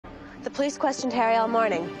The police questioned Harry all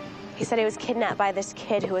morning. He said he was kidnapped by this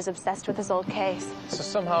kid who was obsessed with his old case. So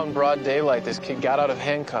somehow in broad daylight, this kid got out of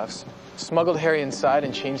handcuffs, smuggled Harry inside,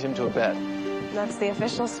 and chained him to a bed. That's the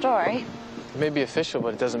official story. It may be official,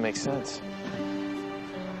 but it doesn't make sense.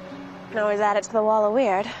 Can always add it to the wall of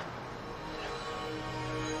weird.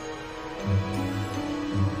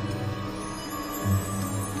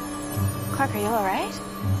 Clark, are you all right?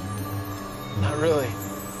 Not really.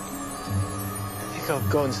 I think I'll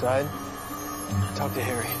go inside, talk to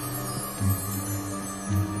Harry.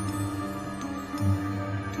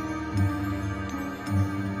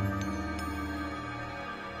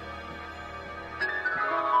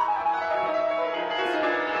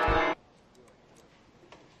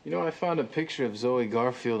 You know, I found a picture of Zoe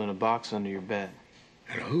Garfield in a box under your bed.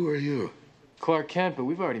 And who are you? Clark Kent, but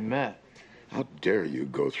we've already met. How dare you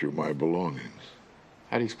go through my belongings?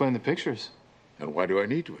 How do you explain the pictures? And why do I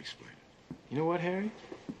need to explain it? You know what, Harry?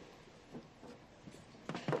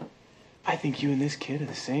 I think you and this kid are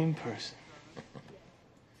the same person.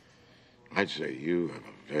 I'd say you have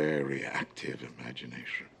a very active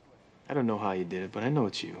imagination. I don't know how you did it, but I know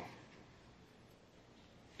it's you.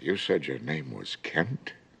 You said your name was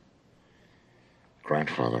Kent?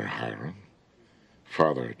 Grandfather Hiram?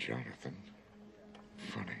 Father Jonathan?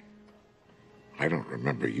 Funny. I don't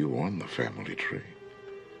remember you on the family tree.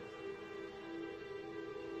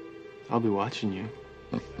 I'll be watching you.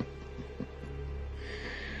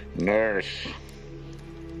 Nurse.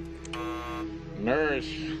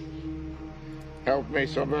 Nurse. Help me,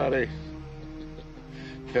 somebody.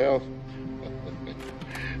 Help.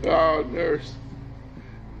 Oh, nurse.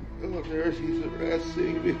 Oh, nurse, he's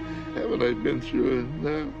harassing me. Haven't I been through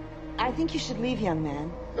enough? I think you should leave, young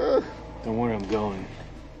man. Don't worry, I'm going.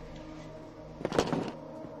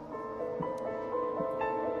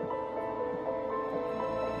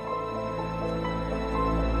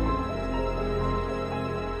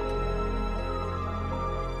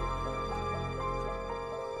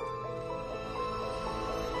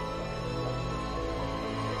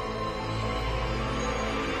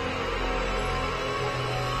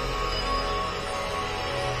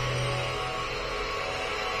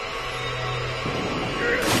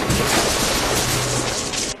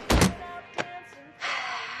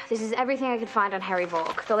 This is everything I could find on Harry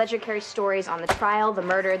Volk. The ledger carries stories on the trial, the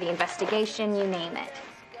murder, the investigation, you name it.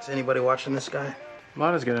 Is anybody watching this guy?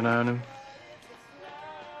 Lana's got an eye on him.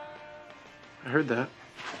 I heard that.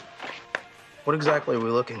 What exactly are we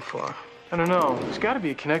looking for? I don't know. There's got to be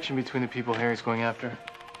a connection between the people Harry's going after.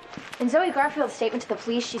 In Zoe Garfield's statement to the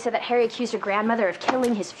police, she said that Harry accused her grandmother of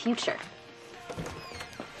killing his future.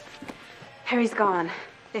 Harry's gone.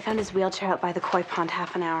 They found his wheelchair out by the koi pond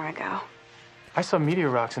half an hour ago. I saw meteor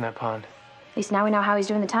rocks in that pond. At least now we know how he's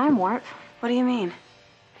doing the time warp. What do you mean?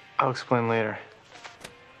 I'll explain later.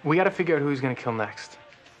 We got to figure out who he's going to kill next.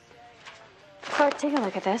 Clark, take a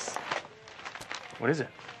look at this. What is it?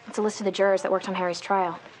 It's a list of the jurors that worked on Harry's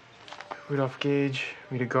trial. Rudolph Gage,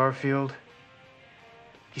 Rita Garfield.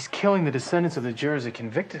 He's killing the descendants of the jurors that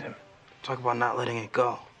convicted him. Talk about not letting it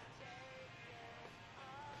go.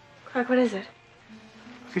 Clark, what is it?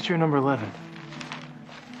 Look at your number 11.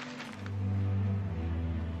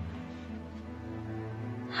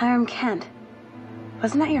 Hiram Kent.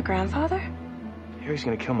 Wasn't that your grandfather? Harry's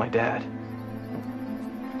gonna kill my dad.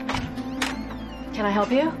 Can I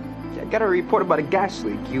help you? I got a report about a gas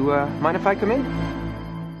leak. You, mind if I come in?